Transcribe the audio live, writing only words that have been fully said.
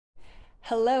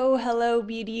Hello,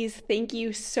 beauties. Thank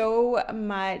you so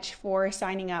much for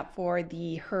signing up for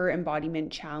the Her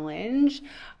Embodiment Challenge.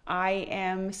 I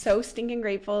am so stinking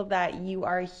grateful that you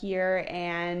are here,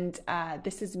 and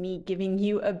this is me giving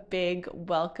you a big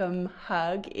welcome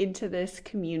hug into this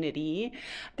community.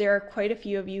 There are quite a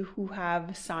few of you who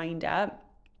have signed up.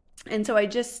 And so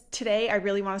today I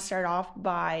really want to start off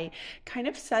by kind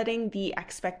of setting the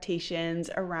expectations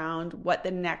around what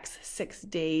the next 6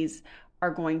 days are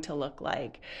going to look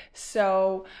like.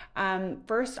 So,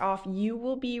 first off, you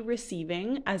will be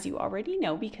receiving, as you already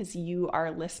know, because you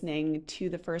are listening to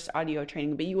the first audio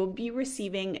training, but you will be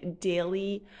receiving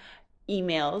daily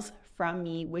emails from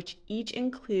me, which each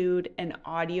include an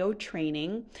audio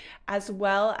training as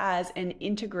well as an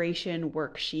integration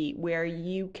worksheet where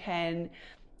you can,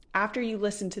 after you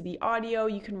listen to the audio,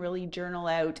 you can really journal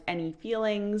out any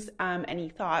feelings, any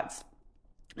thoughts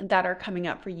that are coming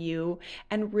up for you,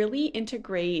 and really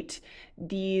integrate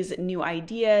these new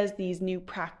ideas, these new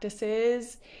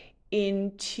practices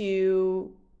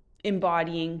into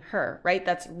embodying her, right?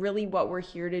 That's really what we're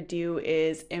here to do,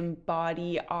 is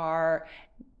embody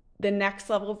the next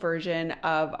level version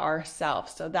of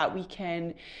ourselves so that we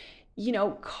can,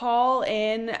 call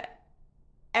in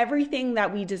everything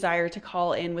that we desire to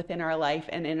call in within our life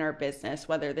and in our business,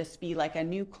 whether this be like a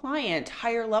new client,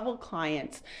 higher level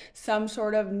clients, some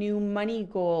sort of new money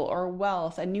goal or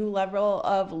wealth, a new level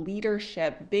of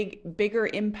leadership, bigger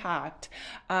impact,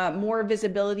 more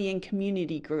visibility and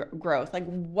community growth, like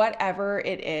whatever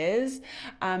it is,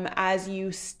 as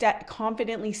you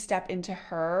confidently step into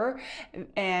her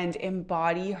and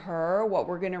embody her, what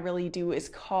we're going to really do is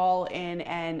call in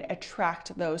and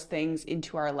attract those things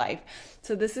into our life.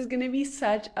 So this is going to be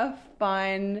such a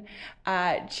fun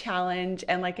challenge.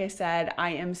 And like I said,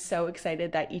 I am so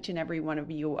excited that each and every one of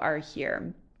you are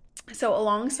here. So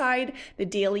alongside the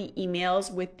daily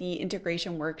emails with the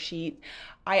integration worksheet,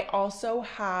 I also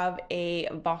have a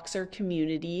Voxer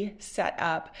community set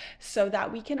up so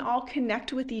that we can all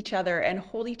connect with each other and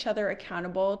hold each other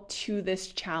accountable to this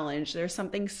challenge. There's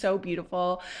something so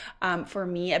beautiful for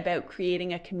me about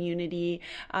creating a community,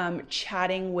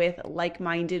 chatting with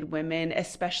like-minded women,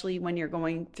 especially when you're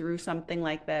going through something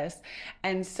like this.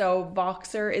 And so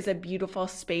Voxer is a beautiful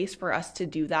space for us to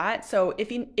do that. So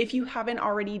if you haven't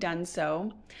already done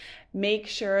so, make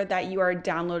sure that you are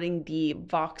downloading the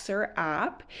Voxer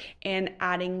app and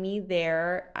adding me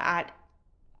there at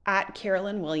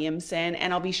Carolyn Williamson,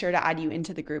 and I'll be sure to add you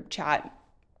into the group chat.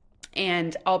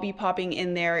 And I'll be popping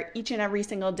in there each and every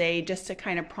single day just to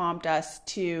kind of prompt us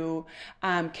to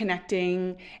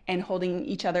connecting and holding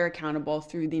each other accountable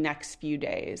through the next few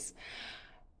days.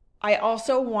 I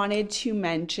also wanted to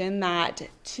mention that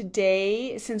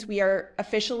today, since we are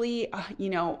officially,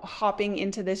 hopping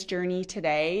into this journey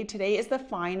today is the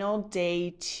final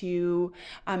day to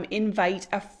invite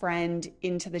a friend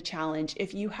into the challenge.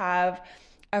 If you have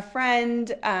a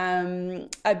friend, a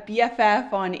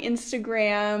BFF on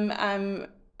Instagram,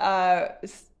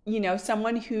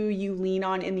 someone who you lean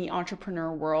on in the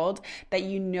entrepreneur world that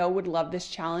would love this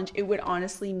challenge, it would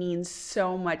honestly mean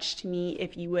so much to me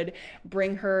if you would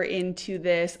bring her into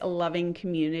this loving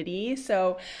community.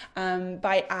 So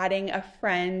by adding a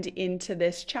friend into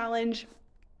this challenge,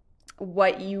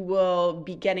 what you will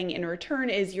be getting in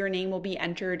return is your name will be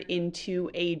entered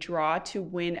into a draw to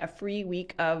win a free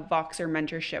week of Voxer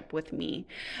mentorship with me.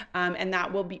 And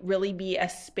that will really be a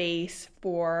space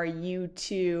for you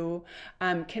to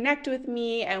connect with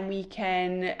me, and we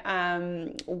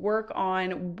can work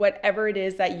on whatever it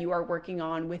is that you are working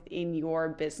on within your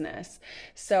business.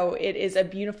 So it is a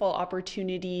beautiful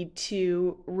opportunity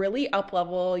to really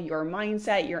up-level your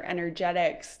mindset, your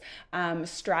energetics,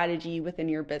 strategy within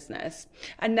your business.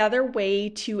 Another way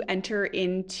to enter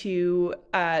into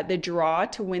the draw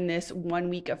to win this 1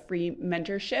 week of free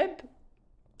mentorship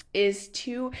is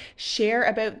to share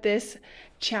about this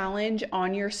challenge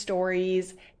on your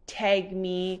stories, tag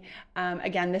me.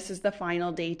 Again, this is the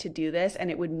final day to do this,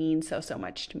 and it would mean so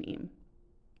much to me.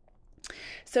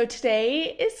 So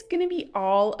today is going to be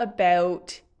all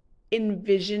about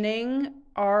envisioning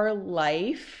our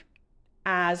life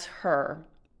as her,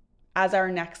 as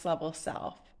our next level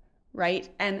self, right?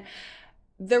 And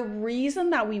the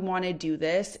reason that we want to do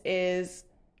this is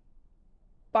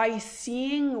by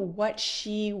seeing what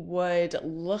she would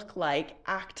look like,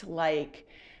 act like,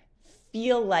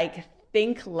 feel like,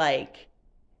 think like,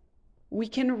 we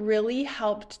can really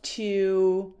help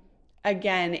to,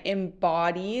 again,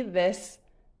 embody this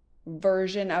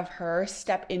version of her,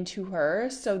 step into her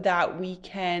so that we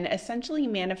can essentially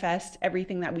manifest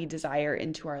everything that we desire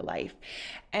into our life.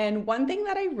 And one thing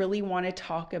that I really want to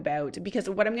talk about, because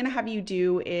what I'm going to have you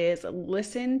do is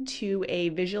listen to a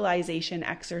visualization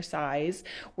exercise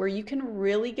where you can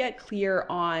really get clear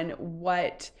on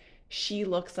what she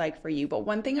looks like for you. But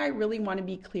one thing I really want to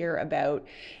be clear about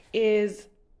is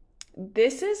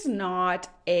this is not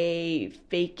a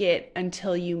fake it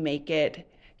until you make it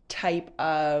type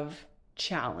of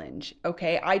challenge.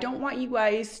 Okay. I don't want you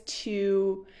guys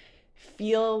to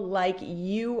feel like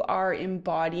you are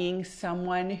embodying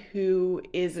someone who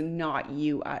is not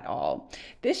you at all.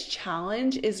 This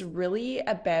challenge is really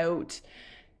about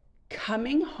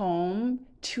coming home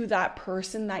to that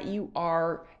person that you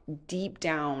are deep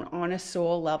down on a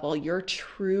soul level, your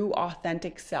true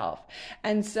authentic self.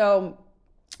 And so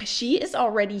she is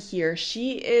already here.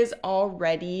 She is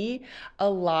already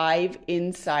alive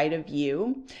inside of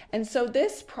you. And so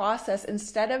this process,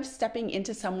 instead of stepping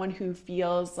into someone who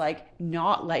feels like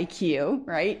not like you,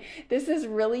 right? This is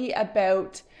really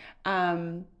about,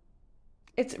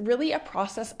 it's really a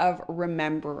process of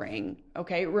remembering,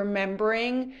 okay?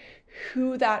 Remembering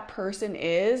who that person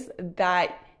is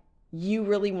that you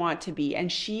really want to be. And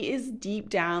she is deep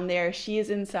down there. She is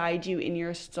inside you in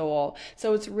your soul.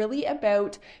 So it's really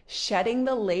about shedding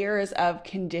the layers of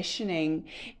conditioning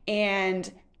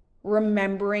and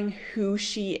remembering who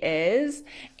she is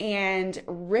and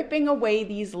ripping away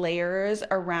these layers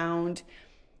around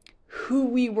who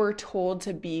we were told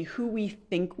to be, who we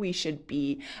think we should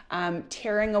be,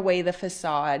 tearing away the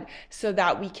facade so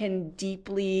that we can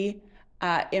deeply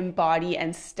embody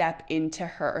and step into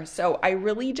her. So I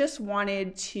really just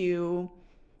wanted to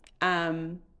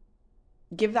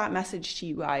give that message to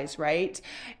you guys, right?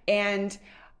 And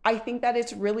I think that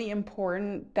it's really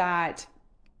important that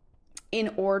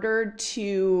in order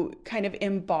to kind of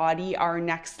embody our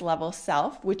next level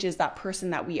self, which is that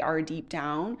person that we are deep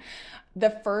down,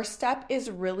 the first step is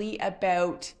really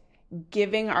about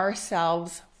giving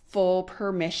ourselves full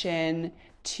permission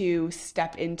to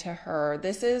step into her.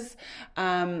 This is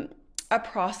a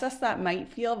process that might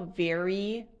feel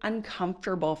very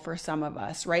uncomfortable for some of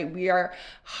us, right? We are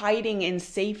hiding in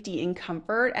safety and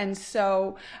comfort. And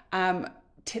so,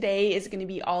 today is going to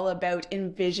be all about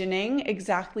envisioning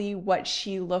exactly what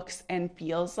she looks and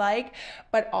feels like,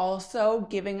 but also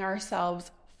giving ourselves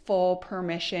full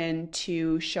permission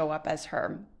to show up as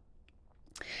her.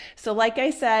 So, like I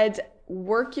said,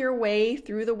 work your way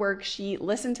through the worksheet,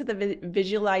 listen to the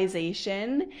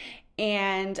visualization,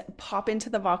 and pop into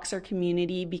the Voxer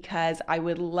community because I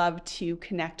would love to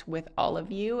connect with all of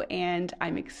you. And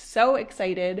I'm so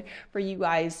excited for you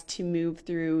guys to move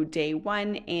through day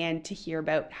one and to hear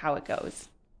about how it goes.